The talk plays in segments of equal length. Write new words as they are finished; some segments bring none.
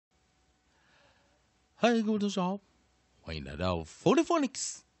嗨，各位同学好，欢迎来到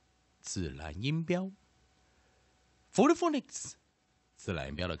Phonics 自然音标 Phonics 自然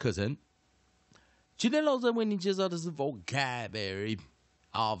音标的课程。今天老师为您介绍的是 Vocabulary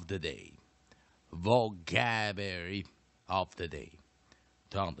of the Day。Vocabulary of the Day。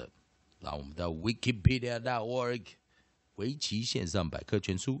同样的，让我们到 Wikipedia.org 围棋线上百科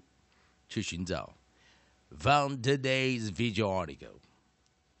全书去寻找 Found today's visual article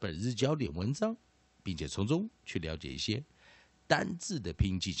本日焦点文章。并且从中去了解一些单字的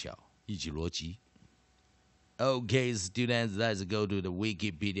拼音技巧以及逻辑。Okay, students, let's go to the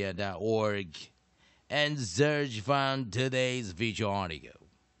Wikipedia.org and search for today's visual article.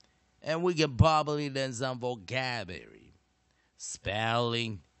 And we can probably learn some vocabulary,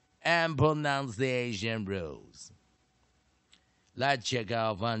 spelling, and pronunciation rules. Let's check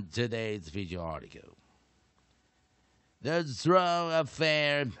out on today's visual article. The Throne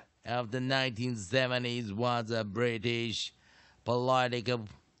Affair of the 1970s was a British political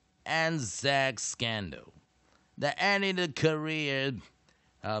and sex scandal that ended the career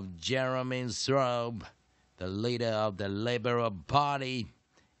of Jeremy Thorpe, the leader of the Liberal Party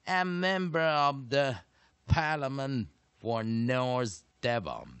and member of the Parliament for North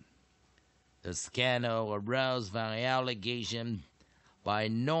Devon. The scandal arose from an allegation by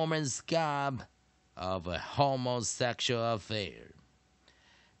Norman Scott of a homosexual affair.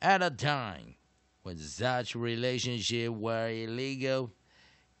 At a time when such relationships were illegal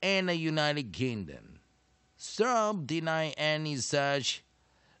in the United Kingdom, Thorpe denied any such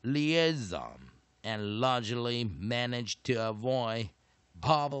liaison and largely managed to avoid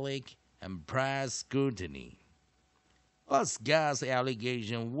public and press scrutiny. But Scott's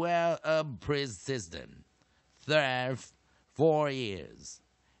allegations were a persistent threat for years,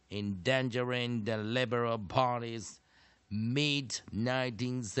 endangering the Liberal Party's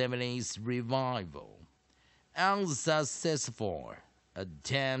mid-1970s revival. Unsuccessful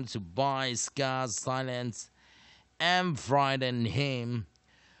attempts to buy Scott's silence and frighten him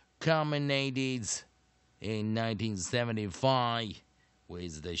culminated in 1975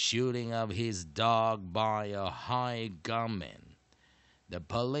 with the shooting of his dog by a hired gunman. The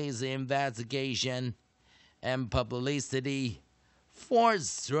police investigation and publicity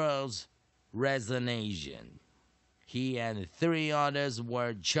forced Thorpe's resignation. He and 3 others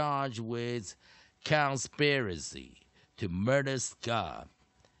were charged with conspiracy to murder Scott,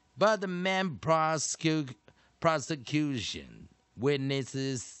 but the main prosecution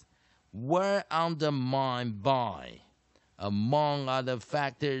witnesses were undermined by, among other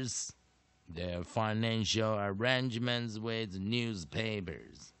factors, their financial arrangements with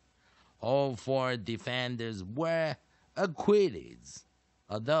newspapers. All 4 defendants were acquitted,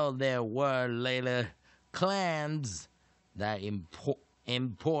 although there were later claims that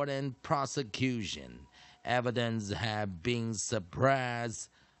important prosecution evidence had been suppressed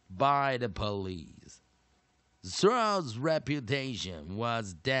by the police. Thorpe's reputation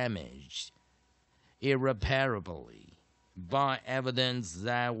was damaged irreparably by evidence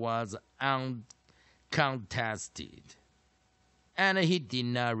that was uncontested, and he did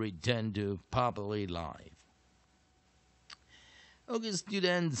not return to public life. Okay,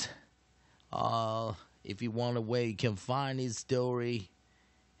 students, if you want a way you can find this story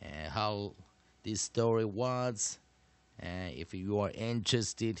and how this story was, and if you are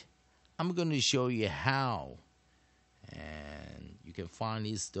interested, I'm going to show you how and you can find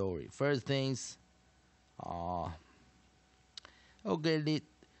this story. First things,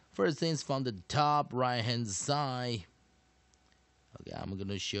 first things from the top right hand side. Okay, I'm going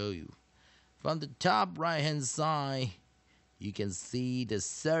to show you. From the top right hand side, you can see the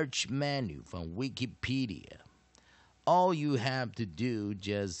search menu from Wikipedia. All you have to do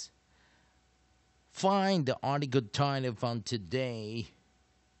just find the article title from today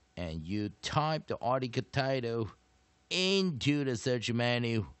and you type the article title into the search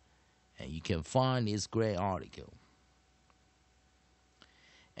menu and you can find this great article.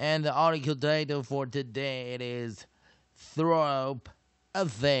 And the article title for today it is Thorpe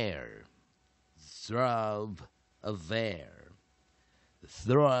Affair. Thorpe Affair.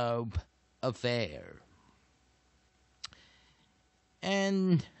 Thorpe Affair.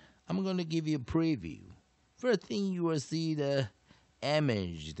 And I'm going to give you a preview. First thing you will see the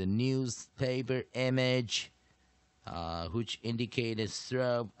image, the newspaper image, which indicated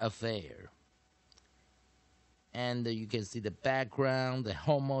Thorpe Affair. And you can see the background, the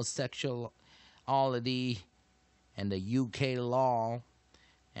homosexuality, and the UK law.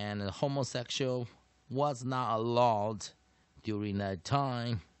 And the homosexual was not allowed during that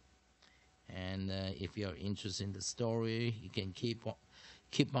time. And if you're interested in the story, you can keep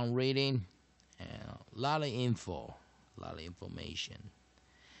on reading. lot of info, a lot of information.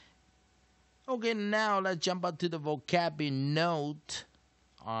 Okay, now let's jump up to the vocabulary note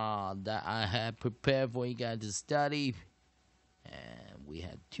that I have prepared for you guys to study. And we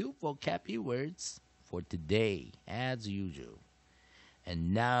have 2 vocabulary words for today, as usual.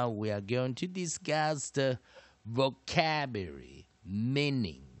 And now we are going to discuss the vocabulary,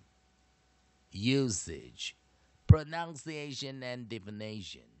 meaning, usage, pronunciation, and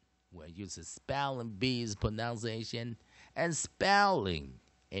definition. We'll use the spelling bees, pronunciation, and spelling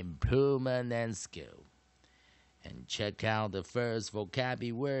improvement and skill. And check out the first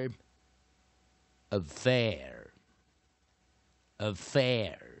vocabulary word, affair.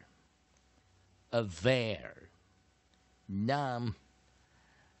 Affair. Affair. Noun,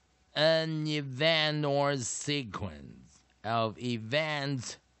 an event or sequence of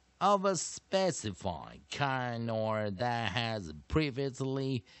events of a specified kind or that has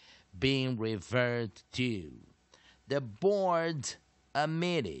previously been referred to. The board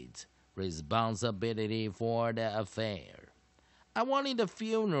admitted responsibility for the affair. I wanted the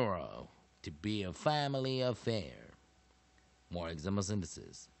funeral to be a family affair. More example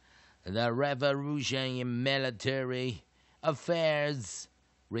sentences. The revolution in military affairs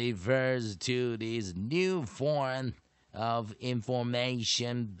refers to this new form of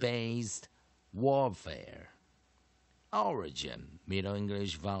information-based warfare. Origin, Middle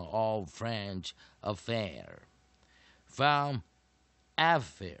English from Old French affair. From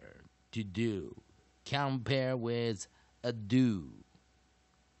affair, to do, compare with ado.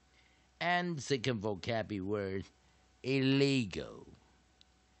 And second vocabulary word, illegal.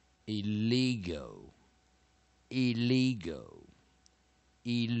 Illegal. Illegal.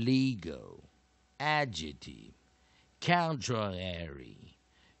 Illegal. Adjective, contrary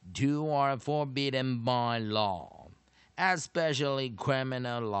to or forbidden by law, especially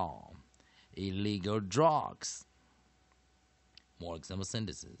criminal law. Illegal drugs. More example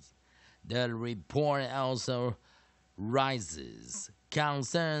sentences. The report also raises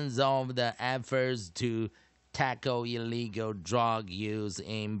concerns of the efforts to tackle illegal drug use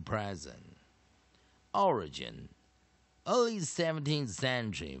in prison. Origin, early 17th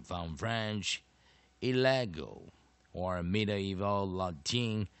century from French illegal or medieval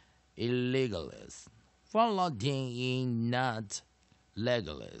Latin illegalis, from Latin in not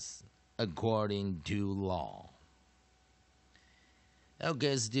legalis, according to law.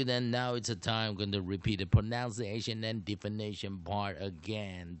 Okay, student, now it's a time I'm going to repeat the pronunciation and definition part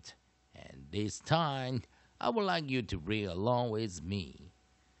again. And this time, I would like you to read along with me.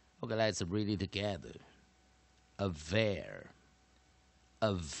 Okay, let's read it together. Affair.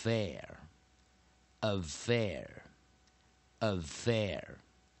 Affair. Affair. Affair.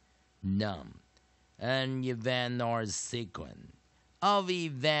 Noun, an event or sequence of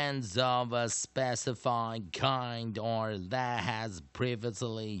events of a specified kind or that has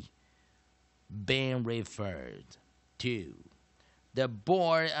previously been referred to. The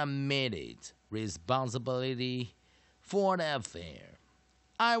board admitted responsibility for the affair.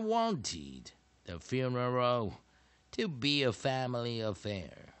 I wanted the funeral to be a family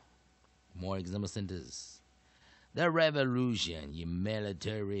affair. More example sentences. The revolution in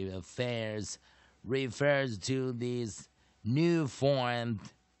military affairs refers to this new form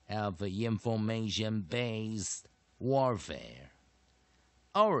of information-based warfare.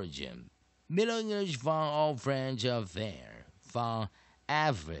 Origin, Middle English from Old French affair, from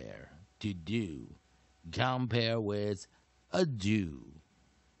affair, to do, compare with ado.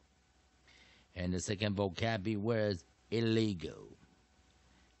 And the second vocabulary word, illegal.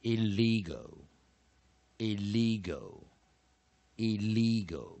 Illegal. Illegal.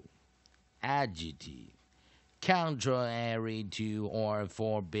 Illegal. Adjective, contrary to or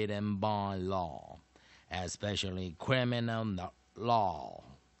forbidden by law, especially criminal law.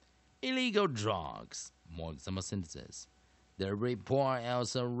 Illegal drugs. More example sentences. The report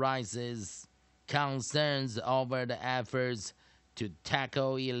also raises concerns over the efforts to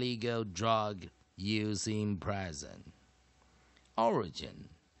tackle illegal drug use in prison. Origin,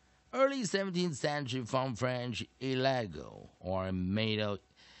 early 17th century from French illegal or medieval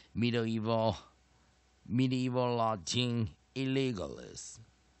Latin illegalis,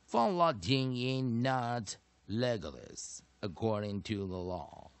 from Latin in not legalis, according to the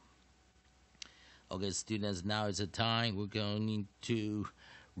law. Okay, students, now is the time we're going to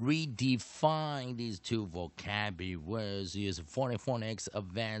redefine these 2 vocabulary words using phonics,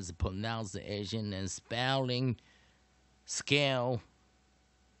 advanced pronunciation and spelling, scale,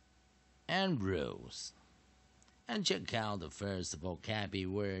 and rules. And check out the first vocabulary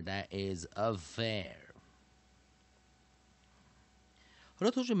word, that is affair. 好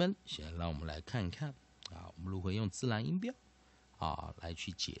了，同学们，先让我们来看一看我们如何用自然音标来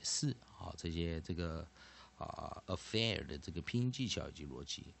去解释这些affair 的这个拼音技巧以及逻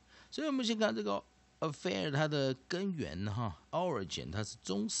辑。所以我们先看这个 affair 它的根源origin 它是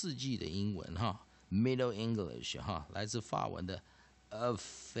中世纪的英文Middle English 来自法文的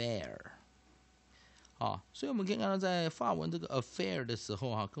affair。所以我们可以看到，在法文这个 affair 的时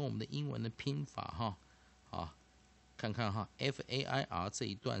候跟我们的英文的拼法看看fair 这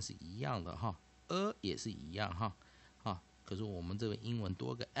一段是一样的也是一样可是我们这个英文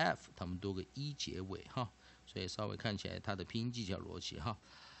多个 f， 他们多个 e 结尾所以稍微看起来它的拼音技巧逻辑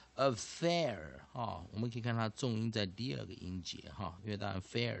affair 我们可以看它重音在第二个音节因为当然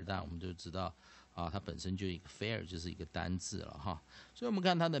fair 当然我们就知道它本身就一个 fair 就是一个单字了所以我们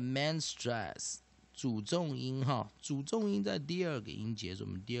看它的 main stress 主重音主重音在第二个音节，所以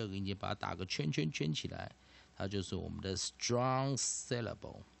我们第二个音节把它打个圈圈圈起来，它就是我们的 strong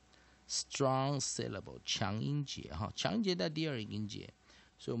syllable 强音节强音节在第二个音节，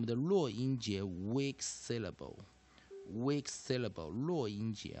所以我们的弱音节 weak syllable 弱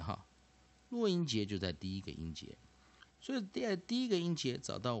音节弱音节就在第一个音节，所以在第一个音节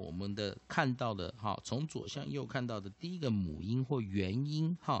找到我们的看到的从左向右看到的第一个母音或元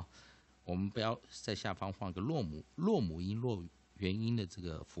音我们不要在下方画个弱母音弱元音的这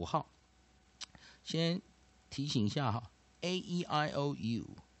个符号。先提醒一下a e i o u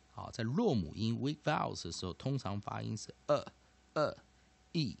在弱母音 weak vowels 的时候，通常发音是e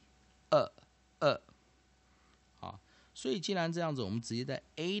所以既然这样子，我们直接在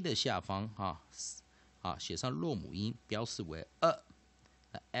a 的下方写上弱母音，标示为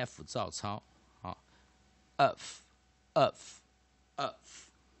f 照抄f。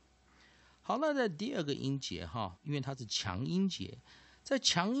好，那在第二个音节因为它是强音节，在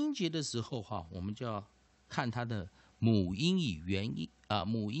强音节的时候我们就要看它的母音与元音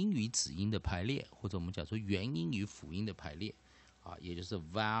母音与子音的排列，或者我们讲说元音与辅音的排列也就是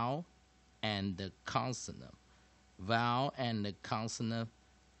vowel and consonant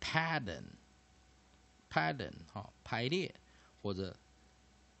pattern 排列，或者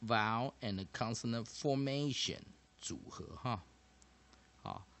vowel and consonant formation 组合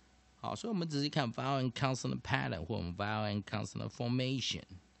好，所以我们仔细看 vowel and consonant pattern 或我们 vowel and consonant formation，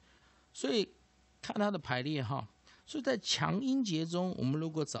 所以看它的排列所以在强音节中，我们如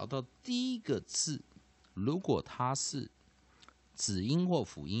果找到第一个字，如果它是子音或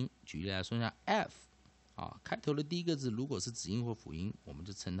辅音，举例来说像 f 开头的第一个字如果是子音或辅音，我们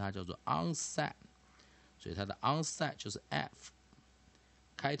就称它叫做 onset， 所以它的 onset 就是 f，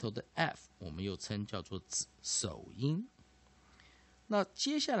 开头的 f 我们又称叫做首音。那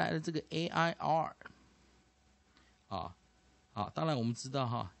接下来的这个 air 当然我们知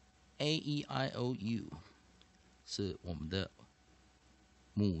道a e i o u 是我们的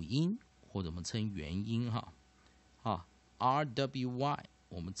母音，或者我们称元音r w y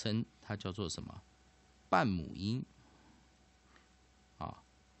我们称它叫做什么半母音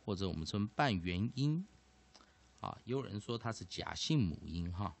或者我们称半元音也有人说它是假性母音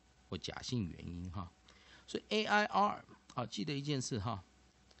或假性元音所以 air记得一件事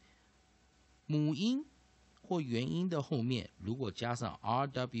母音或元音的后面如果加上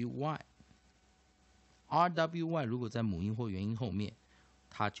rwy 如果在母音或元音后面，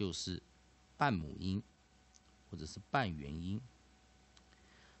它就是半母音或者是半元音。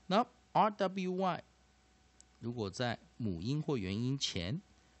那 rwy 如果在母音或元音前，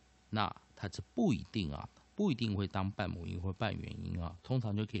那它是不一定会当半母音或半元音通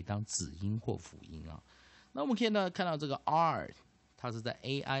常就可以当子音或辅音那我们可以看到这个 r 它是在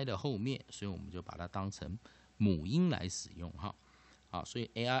ai 的后面，所以我们就把它当成母音来使用所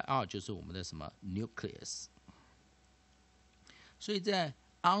以 air 就是我们的什么 nucleus。所以在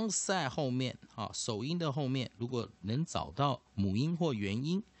onset 后面首音的后面，如果能找到母音或元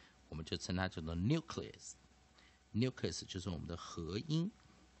音，我们就称它叫做 nucleus。 nucleus 就是我们的合音。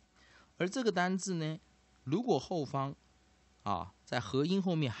而这个单字呢，如果后方在合音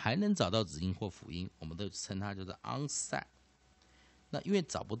后面还能找到子音或辅音，我们都称它叫做 onset。 那因为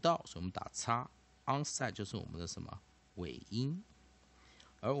找不到，所以我们打叉 onset 就是我们的什么尾音。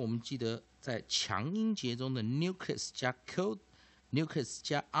而我们记得在强音节中的 nucleus 加 nucleus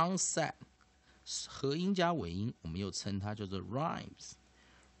加 onset 合音加尾音，我们又称它叫做 rhymes。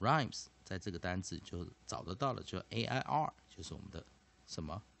 在这个单字就找得到了，就 air 就是我们的什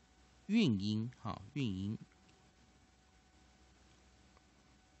么韵音韵音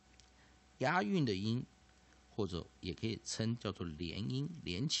押韵的音，或者也可以称叫做连音，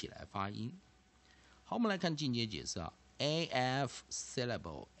连起来发音。好，我们来看进阶解释af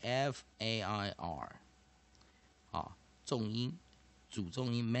syllable fair 重音主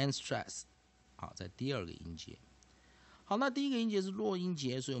重音 main stress 好，在第二个音节。好，那第一个音节是弱音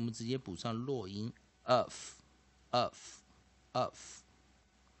节，所以我们直接补上弱音 of。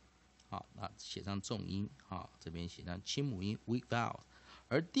好，那写上重音，好，这边写上清母音 weak vowel。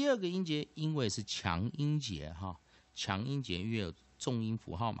而第二个音节因为是强音节，哈，强音节因为有重音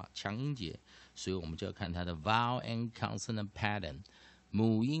符号嘛，强音节，所以我们就要看它的 vowel and consonant pattern，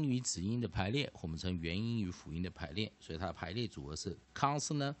 母音与子音的排列，我们称元音与辅音的排列，所以它的排列组合是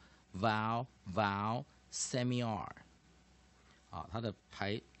consonant vowel vowel semi-r。好，它的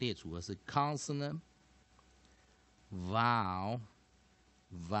排列组合是 consonant vowel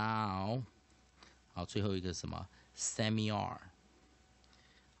vowel， 好，最后一个什么 semi-r。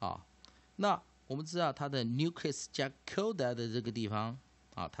好，那我们知道它的 nucleus 加 coda 的这个地方，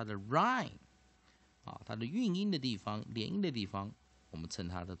啊，它的 rhyme， 啊，它的韵音的地方、连音的地方，我们称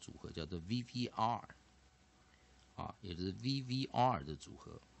它的组合叫做 VVR， 啊，也就是 VVR 的组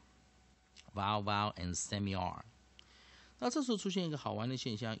合 ，vowel vowel and semi-r。那这时候出现一个好玩的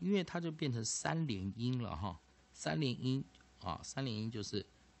现象，因为它就变成三连音了哈。三连音啊，三连音就是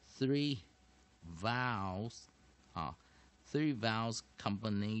three vowels 啊 ，three vowels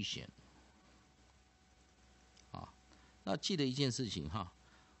combination 啊。那记得一件事情哈，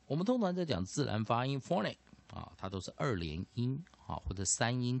我们通常在讲自然发音 phonic 啊，它都是二连音啊，或者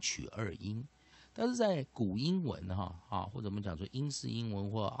三音取二音。但是在古英文哈啊，或者我们讲说英式英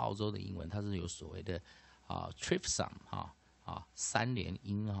文或澳洲的英文，它是有所谓的triphthong 三连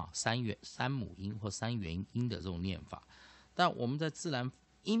音三母音或三元音的这种念法。但我们在自然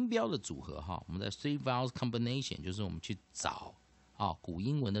音标的组合我们在 three vowels combination， 就是我们去找古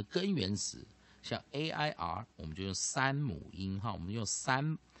英文的根源词，像 AIR， 我们就用三母音我们用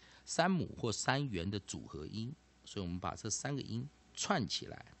三母或三元的组合音，所以我们把这三个音串起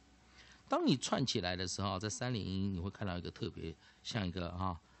来。当你串起来的时候，在三连音你会看到一个特别像一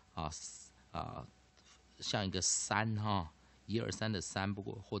个像一个三1、2、3的三，不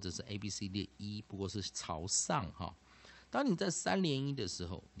过或者是 ABCD 1，不过是朝上当你在三连音的时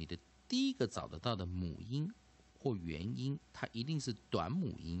候，你的第一个找得到的母音或元音，它一定是短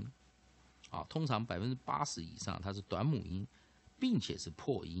母音通常80%以上它是短母音，并且是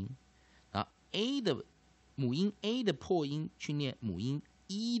破音。然后 A 的母音 A 的破音去念母音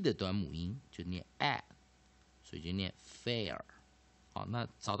E 的短母音，就念 a， 所以就念 fair。那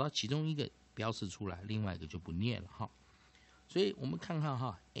找到其中一个标示出来，另外一个就不念了所以我们看看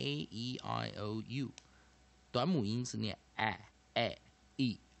A E I O U， 短母音是念 a e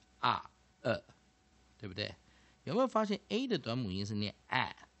r 对不对？有没有发现 A 的短母音是念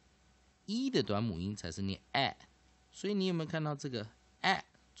a，E 的短母音才是念 a， 所以你有没有看到这个 a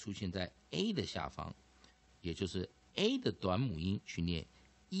出现在 A 的下方，也就是 A 的短母音去念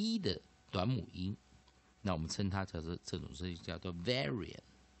E 的短母音，那我们称它叫做这种是叫做 variant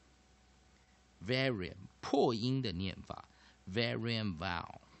破音的念法 variant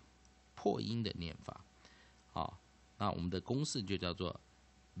vowel 破音的念法那我们的公式就叫做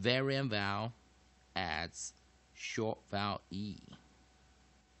variant vowel adds short vowel e。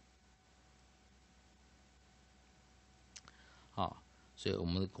 所以我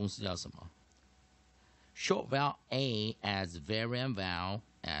们的公式叫什么？ short vowel a adds variant vowel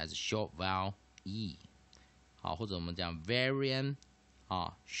adds short vowel e。 或者我们讲 variant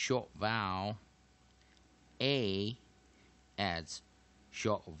short vowel A adds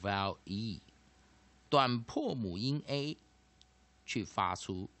short vowel E， 短破母音 A 去发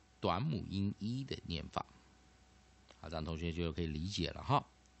出短母音 E 的念法。这样同学就可以理解了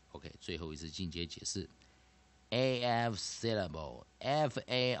OK， 最后一次进阶解释 AF syllable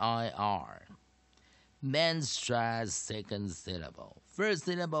FAIR main stress second syllable first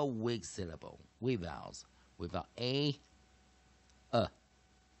syllable weak syllable with vowels without A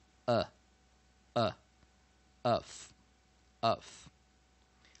of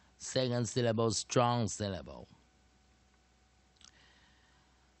second syllable strong syllable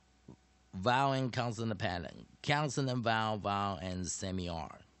vowel and consonant pattern consonant vowel vowel and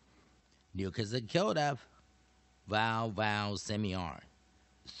semi-r nucleus coda vowel vowel semi-r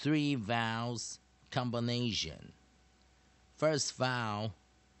three vowels combination first vowel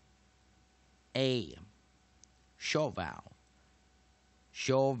A short vowel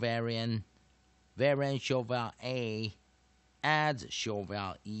short variant short vowel A adds short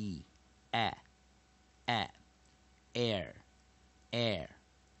vowel E air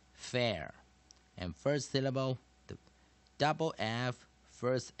fair and first syllable the double F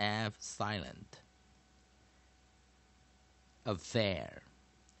first F silent affair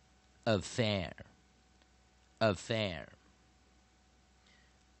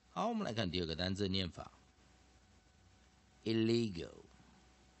好，我们来看第二个单字的念法 illegal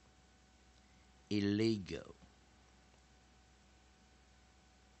illegal。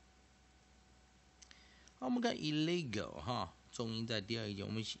好，我们看 illegal 哈，重音在第二音节，我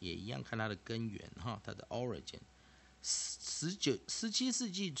们也一样看它的根源哈，它的 origin。17世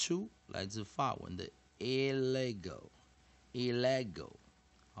纪初来自法文的 illegal，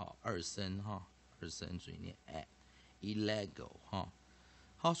 好，二声哈，二声所以念 illegal 哈。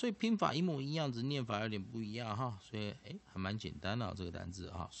好，所以拼法一模一样，只念法有点不一样哈，所以还蛮简单的这个单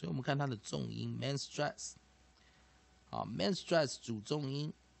字哈。所以我们看它的重音 menstress， 好 menstress 主重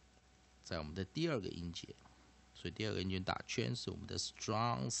音在我们的第二个音节，所以第二个音节打圈是我们的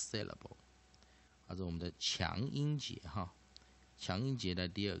strong syllable， 这是我们的强音节哈，强音节在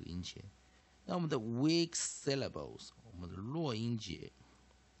第二个音节。那我们的 weak syllables， 我们的弱音节，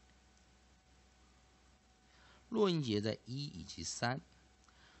弱音节在1以及3，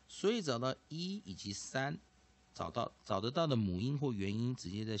所以找到1以及3，找得到的母音或元音，直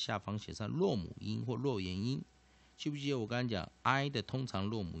接在下方写上弱母音或弱元音。记不记得我刚才讲 I 的通常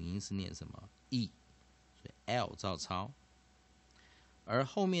弱母音是念什么 E， 所以 L 照抄。而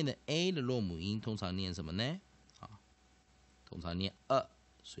后面的 A 的弱母音通常念什么呢？通常念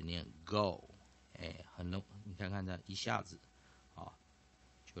所以念 go。很容易，你看看这一下子，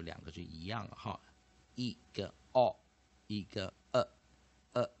就两个就一样了哈。E 跟 O， E 跟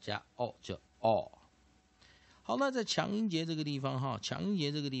加 O 就 O。好，那在强音节这个地方哈，强音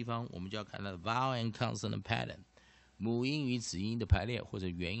节这个地方我们就要看到 vowel and consonant pattern， 母音与子音的排列，或者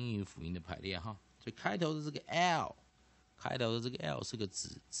元音与辅音的排列哈。所以开头的这个 L， 是个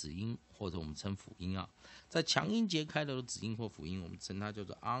子音，或者我们称辅音啊。在强音节开头的子音或辅音，我们称它叫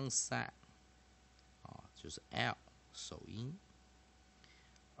做 onset， 就是 L 首音。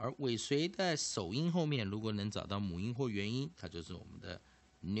而尾随在首音后面，如果能找到母音或元音，它就是我们的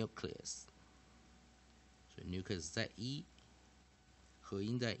nucleus。所以 nucleus 在1，合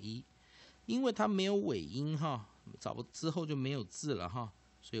音在1，因为它没有尾音哈，之后就没有字了哈，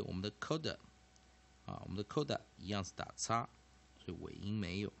所以我们的 coda， 我们的 coda 一样是打叉，所以尾音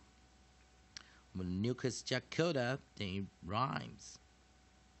没有。我们 nucleus 加 coda 等于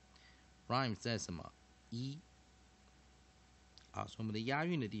rhymes，rhymes 在什么1？所以我们的押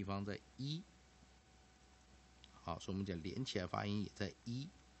韵的地方在1。好，所以我们讲连起来发音也在1。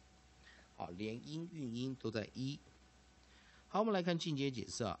好，连音、韵音都在1。好，我们来看进阶解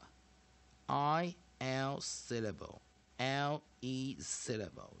释I L syllable L E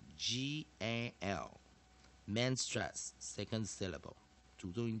syllable G A L menstress second syllable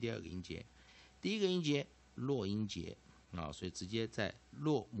主重音第二个音节，第一个音节弱音节所以直接在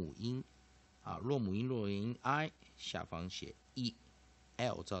弱母音弱母音弱元音 I 下方写 E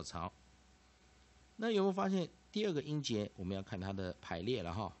L 照抄。那有没有发现第二个音节我们要看它的排列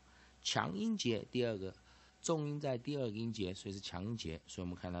了哈？强音节第二个重音在第二个音节，所以是强音节，所以我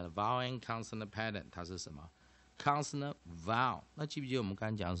们看它的 vowel and consonant pattern， 它是什么 consonant vowel。那记不记得我们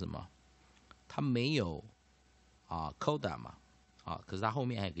刚才讲什么？它没有coda 嘛可是它后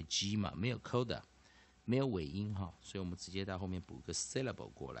面还有个 G 嘛，没有 coda， 没有尾音哈，所以我们直接在后面补个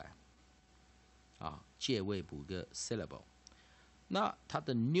syllable 过来借位补个 syllable。那它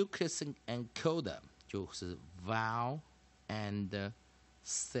的 nucleus and coda 就是 vowel and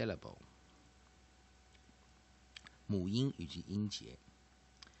syllable， 母音以及音节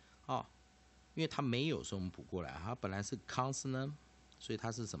因为它没有，所以我们补过来。它本来是 consonant， 所以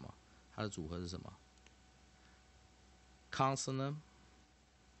它是什么？它的组合是什么 ？consonant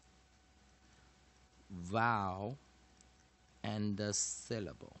vowel and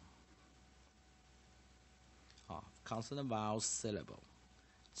syllable。consonant vowel syllable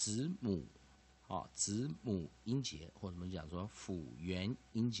子母音节，或者我们讲说辅元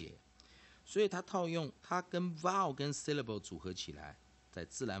音节，所以它套用它跟 vowel 跟 syllable 组合起来，在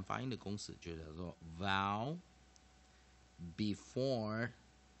自然发音的公式就叫做 vowel before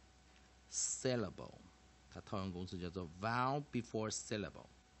syllable， 它套用公式叫做 vowel before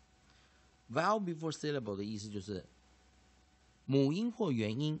syllable。vowel before syllable 的意思就是母音或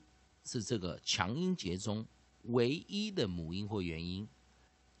元音是这个强音节中唯一的母音或元音，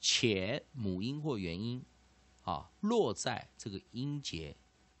且母音或元音落在这个音节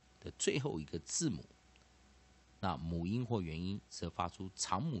的最后一个字母，那母音或元音则发出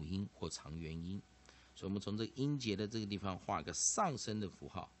长母音或长元音。所以我们从这个音节的这个地方画个上升的符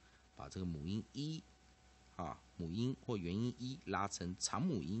号，把这个母音一母音或元音一拉成长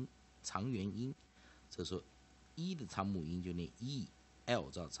母音、长元音，这时候一的长母音就念 E L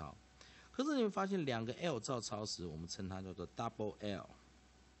照抄。可是你会发现两个 L 照抄时，我们称它叫做 double L，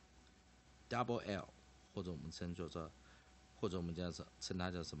 或者我们称它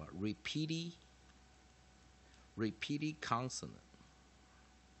叫什么 repeated consonant。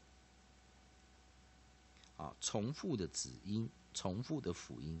重复的子音，重复的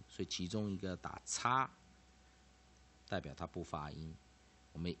辅音，所以其中一个打叉，代表它不发音。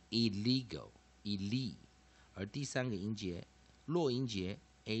我们 illegal， 而第三个音节弱音节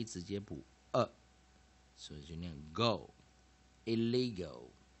a 直接补所以就念 go，illegal。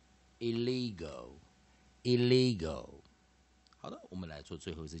好的，我们来做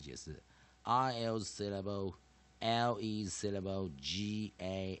最后一次解释。IL syllable, LE syllable,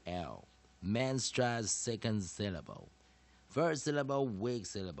 GAL. Man stress second syllable. First syllable, weak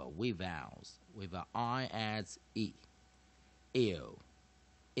syllable, with vowels. With an I adds E. Ill.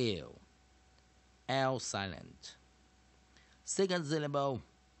 L silent. Second syllable,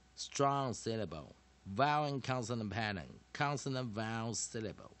 strong syllable. Vowel and consonant pattern. Consonant vowel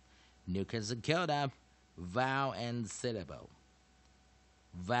syllable. Nucleus coda, vowel and syllable.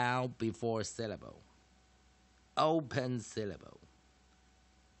 Vowel before syllable. Open syllable.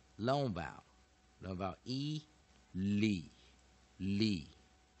 Long vowel E, li.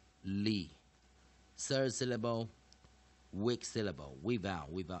 Third syllable, weak syllable, with vowel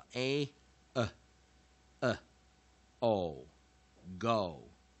A, O, go,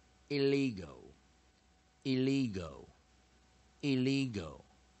 illegal.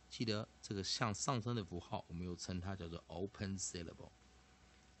 记得这个向上升的符号，我们又称它叫做 open syllable，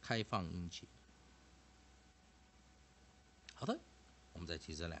 开放音节。好的，我们再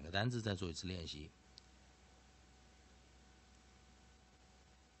提这两个单字，再做一次练习。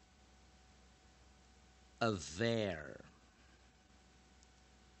affair,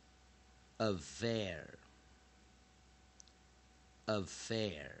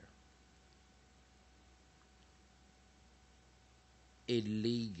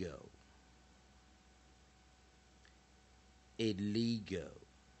 illegal,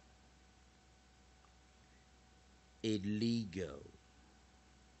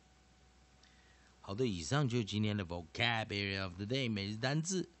好的，以上就是今天的 Vocabulary of the Day 每日单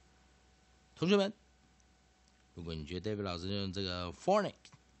字。同学们，如果你觉得 David 老师用这个 phonic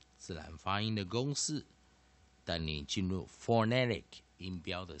自然发音的公式，带你进入 phonetic 音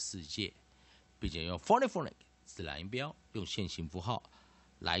标的世界，并且用 phonic 自然音标，用线形符号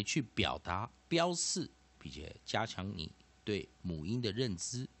来去表达标示，并且加强你对母音的认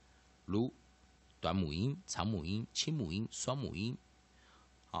知，如短母音、长母音、轻母音、双母音，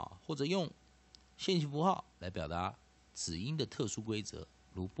或者用线形符号来表达子音的特殊规则，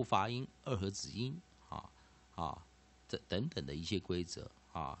如不发音、二合子音这等等的一些规则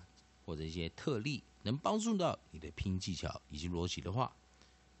或者一些特例，能帮助到你的拼音技巧以及逻辑的话，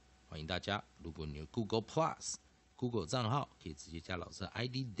欢迎大家，如果你有 Google Plus。Google 账号可以直接加老师的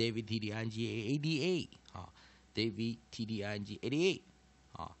ID David TDINGAADA David TDINGADA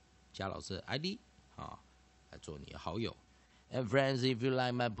加老师的 ID 来做你的好友。And friends, if you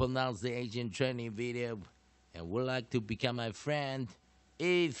like my pronunciation training video and would like to become my friend,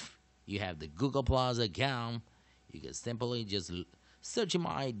 if you have the Google Plus account, you can simply just search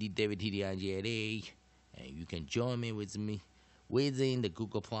my ID David TDINGADA and you can join me within the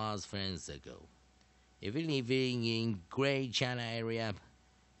Google Plus friends circle. If you're living in Great China area,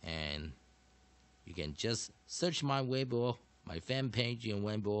 and you can just search my Weibo, my fan page in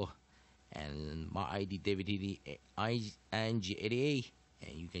Weibo, and my ID David TDING88,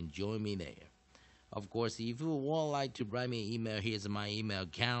 and you can join me there. Of course, if you would like to write me an email, here's my email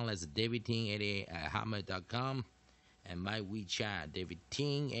account. That's davidting88@hotmail.com, and my WeChat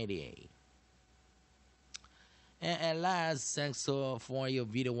davidting88. And at last, thanks for your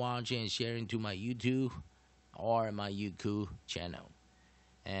video watching and sharing to my YouTube or my YouTube channel.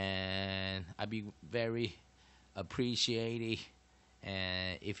 And I'd be very appreciated.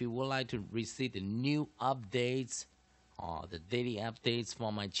 And if you would like to receive the new updates, the daily updates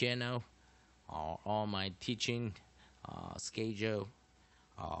for my channel, or my teaching schedule,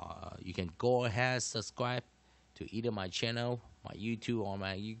 you can go ahead subscribe to either my channel, my YouTube, or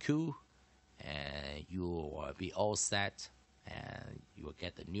my YouTube.And you will be all set, and you will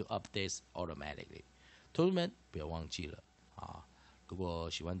get the new updates automatically. 同学们，不要忘记了如果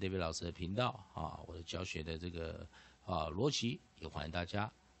喜欢 David 老师的频道我的教学的这个逻辑，也欢迎大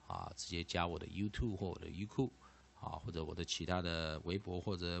家直接加我的 YouTube 或我的 YouTube或者我的其他的微博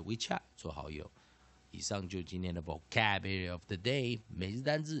或者 WeChat 做好友。以上就是今天的 Vocabulary of the Day 每日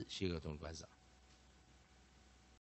单字，谢谢各位观赏。